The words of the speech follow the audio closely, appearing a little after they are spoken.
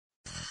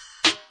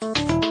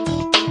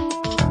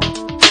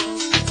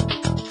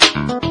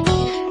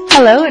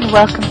Hello and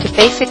welcome to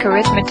Basic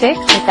Arithmetic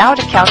Without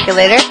a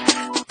Calculator.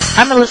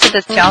 I'm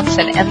Elizabeth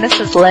Johnson and this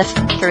is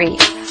Lesson 3,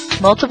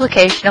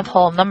 Multiplication of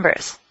Whole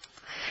Numbers.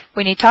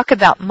 When you talk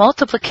about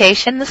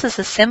multiplication, this is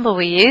the symbol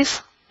we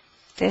use,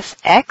 this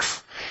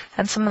X,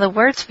 and some of the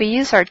words we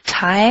use are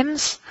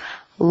times,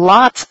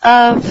 lots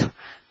of,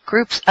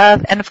 groups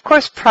of, and of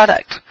course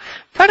product.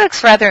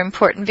 Product's rather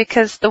important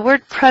because the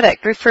word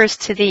product refers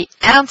to the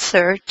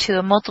answer to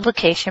a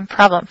multiplication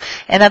problem.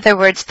 In other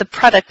words, the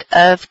product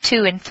of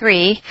 2 and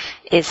 3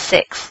 is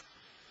 6.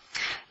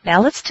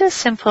 Now let's do a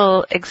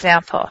simple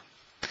example.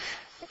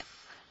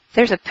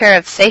 There's a pair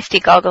of safety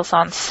goggles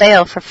on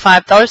sale for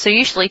 $5. They're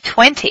usually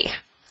 $20.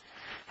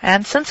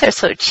 And since they're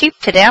so cheap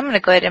today, I'm going to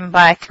go ahead and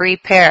buy 3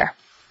 pair.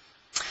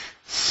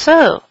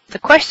 So the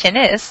question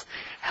is,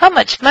 how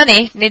much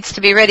money needs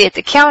to be ready at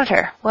the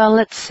counter? Well,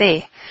 let's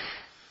see.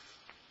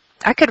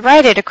 I could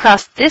write it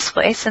across this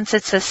way since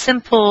it's a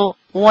simple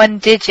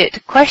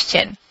one-digit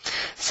question.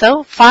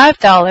 So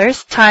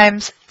 $5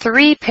 times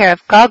 3 pair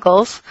of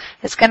goggles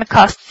is going to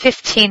cost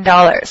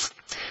 $15.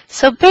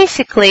 So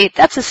basically,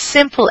 that's a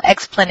simple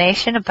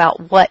explanation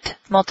about what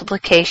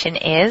multiplication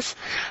is.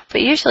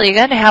 But usually you're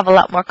going to have a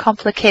lot more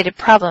complicated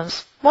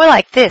problems, more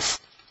like this.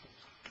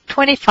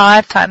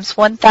 25 times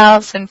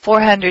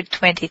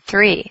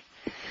 1,423.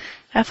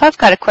 Now, if I've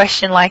got a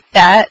question like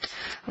that,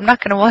 I'm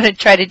not going to want to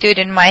try to do it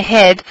in my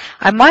head.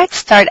 I might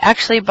start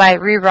actually by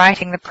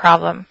rewriting the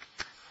problem.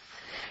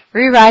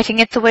 Rewriting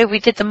it the way we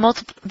did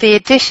the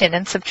addition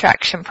and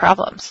subtraction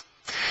problems.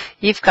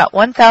 You've got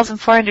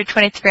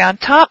 1,423 on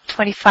top,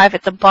 25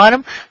 at the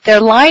bottom. They're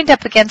lined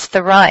up against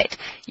the right.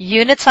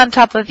 Units on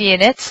top of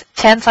units,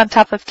 tens on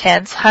top of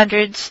tens,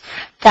 hundreds,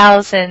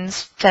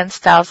 thousands, tens,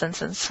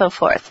 thousands, and so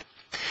forth.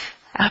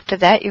 After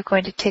that, you're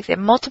going to take the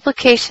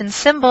multiplication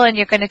symbol and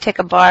you're going to take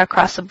a bar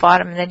across the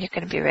bottom and then you're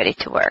going to be ready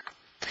to work.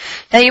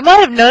 Now you might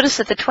have noticed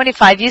that the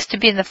 25 used to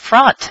be in the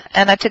front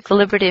and I took the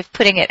liberty of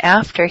putting it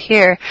after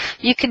here.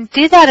 You can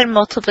do that in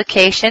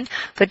multiplication,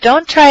 but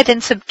don't try it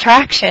in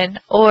subtraction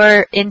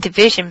or in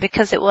division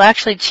because it will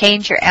actually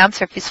change your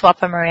answer if you swap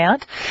them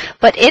around.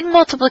 But in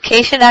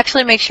multiplication,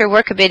 actually makes your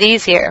work a bit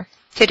easier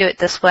to do it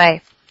this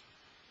way.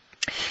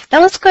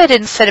 Now let's go ahead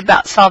and set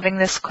about solving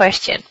this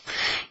question.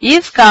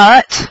 You've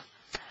got,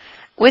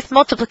 with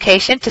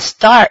multiplication, to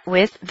start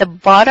with the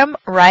bottom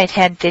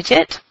right-hand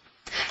digit,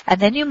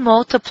 and then you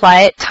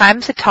multiply it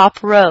times the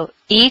top row,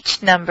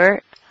 each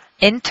number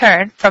in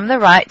turn from the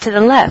right to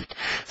the left.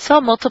 So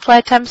I'll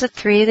multiply times the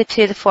 3, the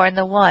 2, the 4, and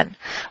the 1.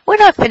 We're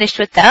not finished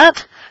with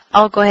that.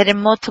 I'll go ahead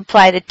and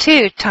multiply the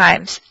 2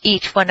 times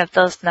each one of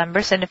those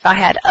numbers, and if I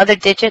had other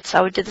digits,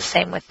 I would do the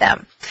same with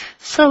them.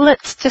 So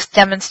let's just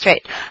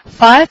demonstrate.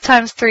 5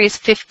 times 3 is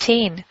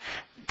 15.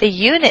 The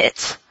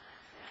units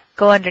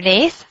go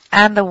underneath,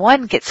 and the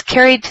 1 gets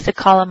carried to the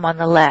column on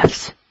the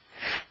left.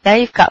 Now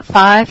you've got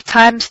 5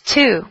 times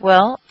 2.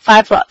 Well,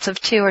 5 lots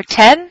of 2 are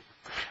 10,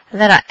 and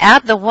then I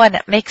add the 1.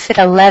 It makes it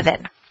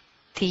 11.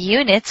 The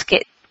units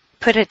get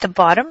put at the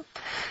bottom,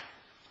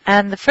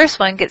 and the first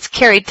one gets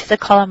carried to the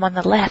column on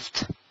the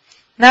left.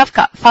 Now I've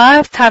got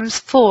 5 times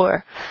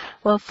 4.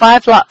 Well,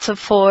 5 lots of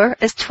 4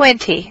 is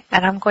 20,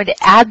 and I'm going to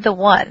add the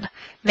 1,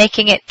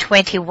 making it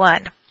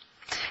 21.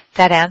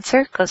 That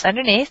answer goes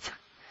underneath.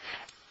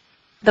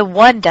 The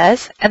 1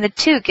 does, and the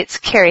 2 gets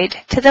carried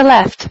to the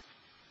left.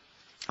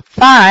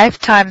 5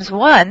 times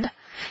 1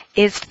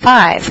 is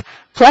 5,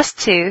 plus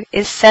 2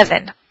 is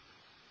 7.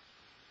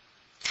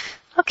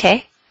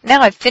 Okay,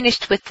 now I've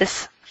finished with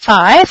this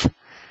 5,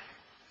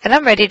 and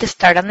I'm ready to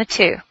start on the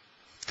 2.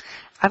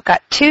 I've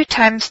got 2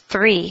 times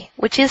 3,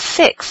 which is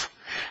 6.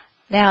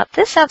 Now,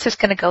 this answer is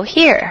going to go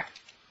here.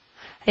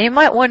 And you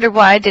might wonder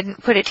why I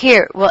didn't put it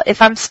here. Well,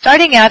 if I'm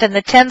starting out in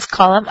the tens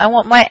column, I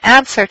want my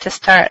answer to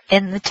start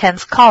in the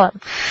tens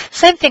column.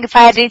 Same thing if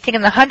I had anything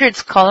in the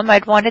hundreds column,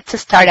 I'd want it to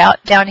start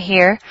out down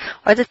here,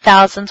 or the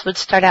thousands would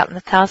start out in the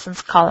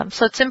thousands column.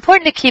 So it's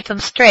important to keep them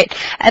straight.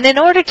 And in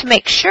order to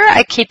make sure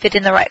I keep it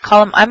in the right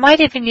column, I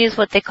might even use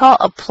what they call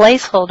a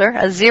placeholder,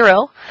 a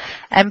 0,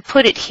 and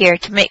put it here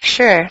to make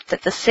sure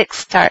that the 6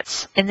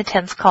 starts in the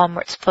tens column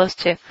where it's supposed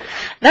to.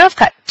 Now I've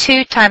got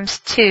 2 times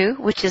 2,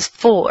 which is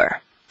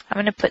 4. I'm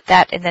going to put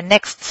that in the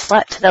next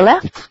slot to the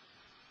left.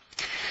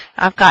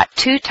 I've got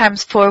 2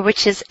 times 4,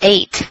 which is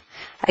 8.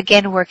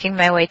 Again, working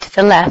my way to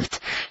the left.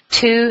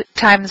 2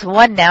 times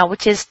 1 now,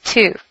 which is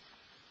 2.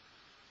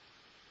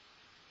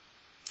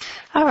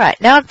 All right,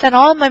 now I've done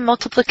all my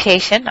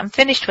multiplication. I'm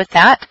finished with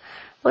that.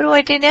 What do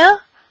I do now?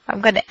 I'm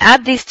going to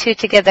add these two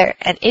together.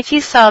 And if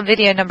you saw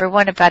video number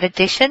 1 about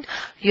addition,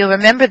 you'll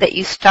remember that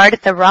you start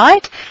at the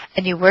right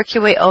and you work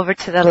your way over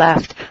to the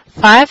left.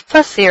 5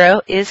 plus 0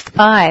 is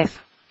 5.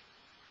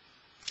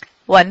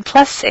 1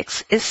 plus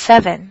 6 is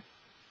 7.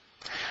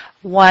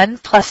 1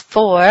 plus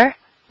 4,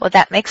 well,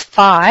 that makes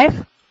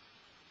 5.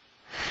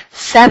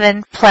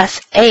 7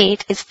 plus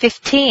 8 is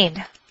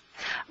 15.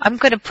 I'm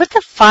going to put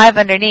the 5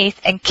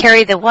 underneath and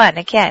carry the 1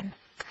 again.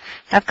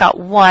 I've got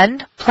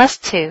 1 plus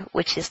 2,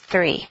 which is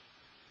 3.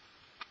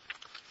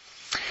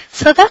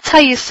 So that's how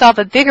you solve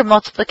a bigger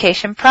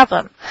multiplication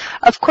problem.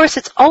 Of course,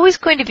 it's always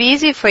going to be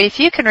easier for you if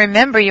you can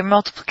remember your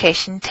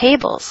multiplication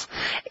tables.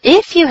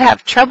 If you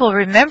have trouble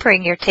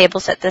remembering your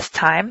tables at this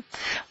time,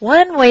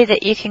 one way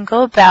that you can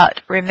go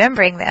about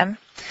remembering them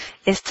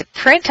is to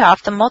print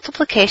off the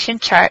multiplication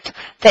chart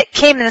that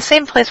came in the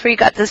same place where you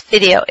got this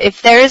video.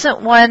 If there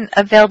isn't one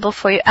available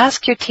for you,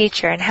 ask your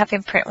teacher and have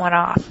him print one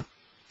off.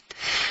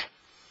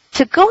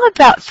 To go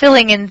about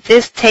filling in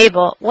this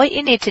table, what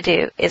you need to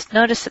do is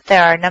notice that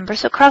there are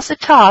numbers across the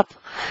top,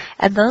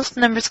 and those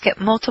numbers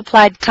get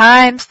multiplied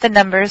times the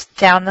numbers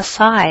down the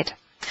side.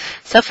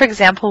 So for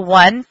example,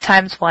 1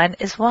 times 1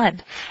 is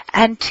 1,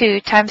 and 2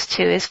 times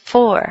 2 is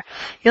 4.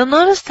 You'll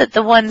notice that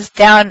the ones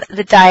down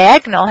the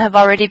diagonal have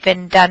already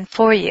been done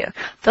for you.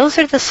 Those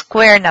are the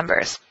square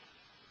numbers.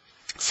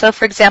 So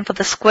for example,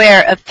 the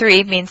square of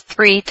 3 means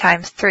 3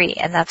 times 3,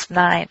 and that's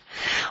 9.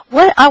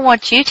 What I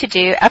want you to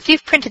do after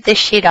you've printed this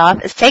sheet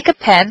off is take a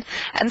pen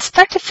and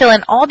start to fill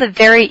in all the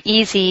very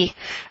easy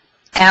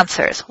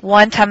answers.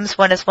 1 times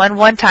 1 is 1.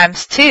 1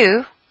 times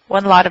 2,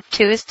 one lot of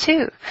 2 is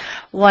 2.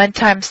 1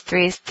 times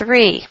 3 is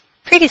 3.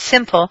 Pretty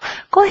simple.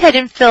 Go ahead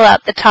and fill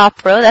out the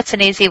top row. That's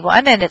an easy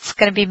one, and it's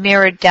going to be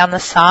mirrored down the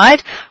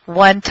side.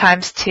 1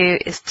 times 2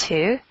 is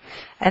 2,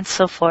 and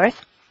so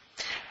forth.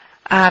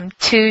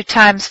 2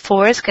 times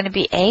 4 is going to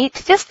be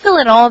 8. Just fill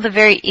in all the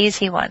very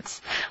easy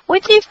ones. When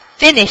you've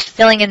finished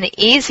filling in the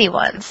easy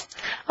ones,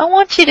 I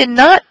want you to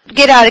not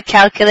get out a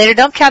calculator.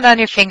 Don't count on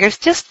your fingers.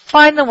 Just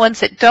find the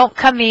ones that don't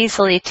come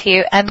easily to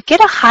you and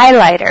get a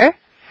highlighter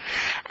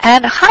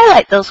and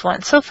highlight those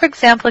ones. So for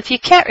example, if you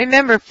can't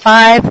remember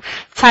 5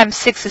 times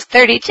 6 is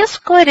 30,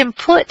 just go ahead and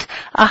put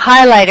a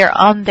highlighter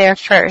on there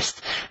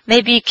first.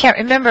 Maybe you can't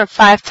remember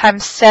 5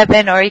 times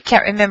 7, or you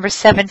can't remember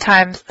 7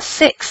 times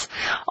 6.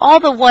 All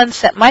the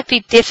ones that might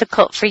be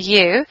difficult for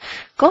you,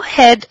 go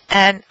ahead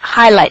and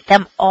highlight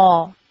them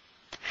all.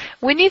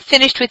 When you've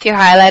finished with your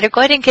highlighter,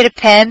 go ahead and get a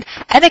pen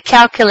and a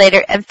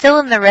calculator and fill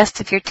in the rest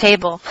of your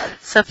table.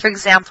 So for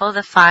example,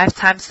 the 5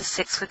 times the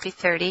 6 would be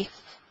 30.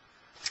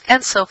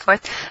 And so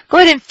forth. Go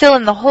ahead and fill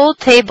in the whole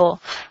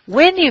table.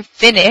 When you've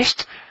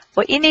finished,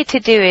 what you need to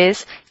do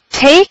is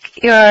take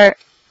the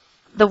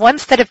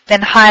ones that have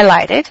been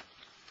highlighted,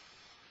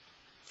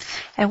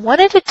 and one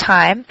at a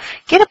time,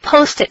 get a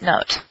Post-it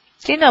note.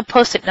 Do you know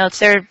Post-it notes?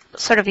 They're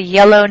sort of a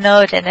yellow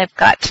note, and they've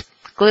got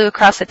glue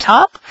across the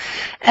top.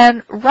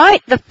 And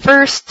write the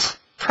first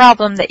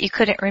problem that you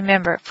couldn't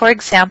remember. For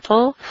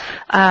example,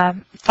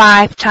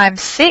 5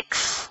 times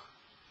 6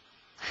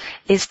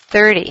 is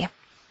 30.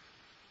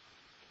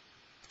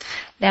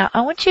 Now,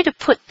 I want you to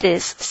put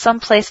this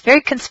someplace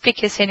very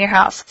conspicuous in your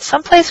house,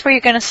 someplace where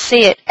you're going to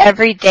see it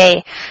every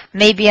day,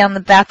 maybe on the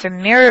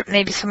bathroom mirror,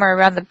 maybe somewhere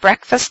around the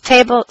breakfast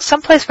table,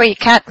 someplace where you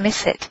can't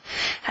miss it.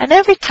 And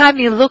every time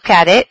you look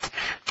at it,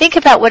 think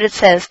about what it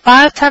says,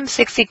 5 times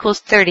 6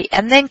 equals 30,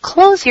 and then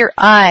close your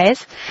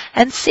eyes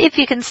and see if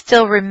you can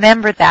still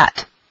remember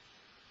that.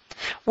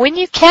 When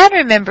you can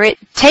remember it,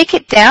 take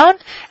it down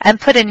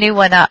and put a new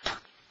one up.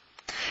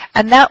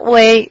 And that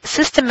way,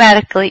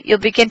 systematically, you'll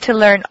begin to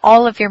learn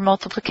all of your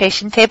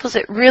multiplication tables.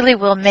 It really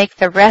will make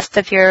the rest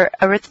of your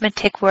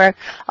arithmetic work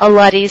a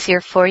lot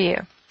easier for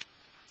you.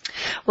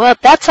 Well,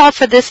 that's all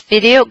for this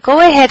video. Go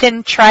ahead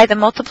and try the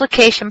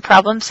multiplication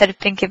problems that have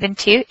been given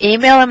to you.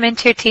 Email them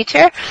into your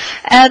teacher,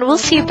 and we'll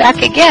see you back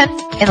again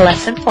in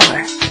Lesson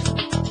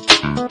 4.